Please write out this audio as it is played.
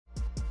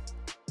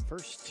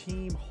First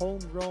team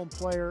homegrown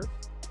player,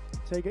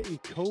 Tega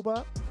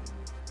Ikoba,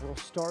 will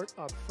start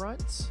up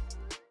front.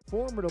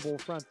 Formidable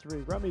front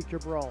three, Remy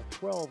Cabral,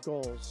 12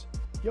 goals.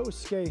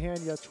 Yosuke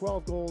Hanya,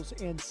 12 goals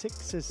and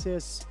 6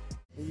 assists.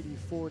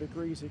 84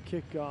 degrees at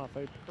kickoff,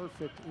 a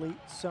perfect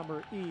late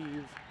summer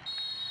eve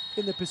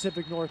in the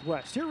Pacific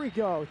Northwest. Here we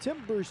go,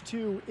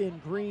 Timbers2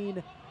 in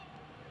green,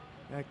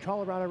 and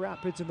Colorado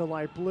Rapids in the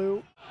light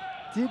blue.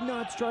 Did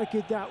not strike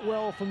it that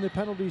well from the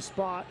penalty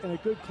spot, and a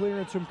good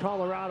clearance from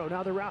Colorado.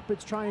 Now the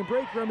Rapids try and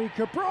break. Remy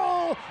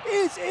Cabral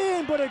is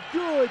in, but a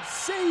good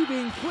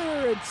saving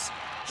clearance.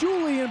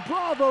 Julian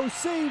Bravo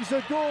saves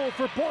a goal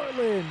for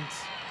Portland.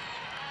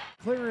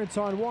 Clearance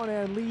on one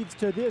end leads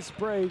to this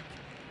break,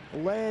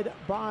 led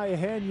by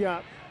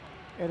Hanya.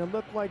 And it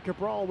looked like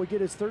Cabral would get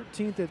his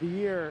 13th of the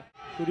year.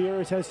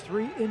 Gutierrez has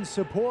 3 in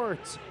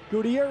support.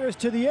 Gutierrez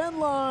to the end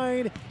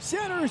line,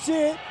 centers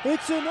it,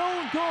 it's an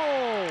own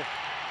goal.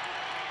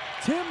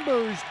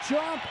 Timbers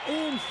jump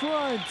in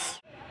front.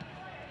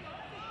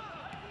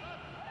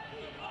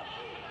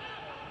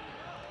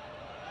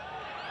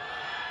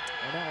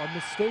 And now a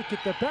mistake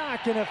at the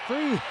back and a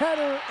free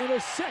header and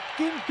a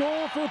second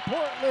goal for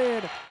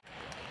Portland.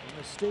 A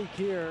mistake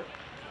here,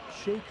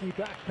 shaky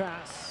back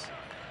pass.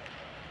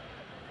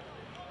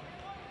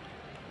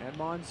 And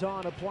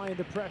Monzon applying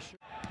the pressure.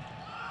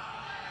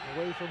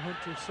 Away from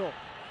Hunter Solt.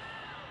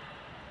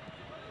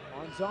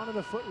 Monzon in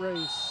a foot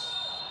race.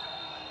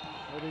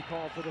 What do we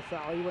call for the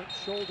foul? He went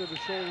shoulder to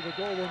shoulder. The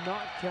goal will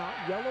not count.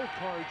 Yellow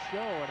card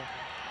shown.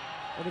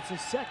 And it's a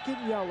second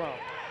yellow.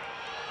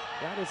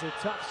 That is a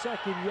tough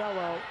second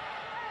yellow.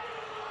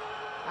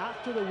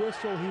 After the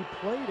whistle, he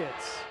played it.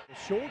 The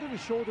shoulder to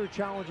shoulder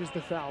challenges the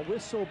foul.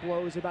 Whistle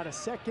blows. About a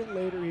second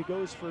later, he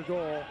goes for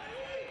goal.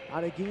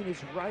 Adegin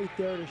is right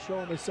there to show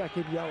him a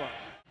second yellow.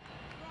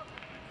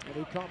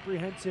 And a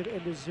comprehensive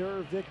and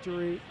deserved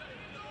victory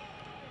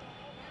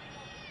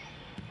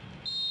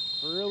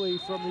early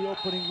from the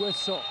opening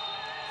whistle.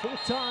 Full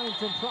time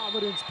from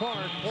Providence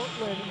Park,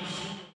 Portland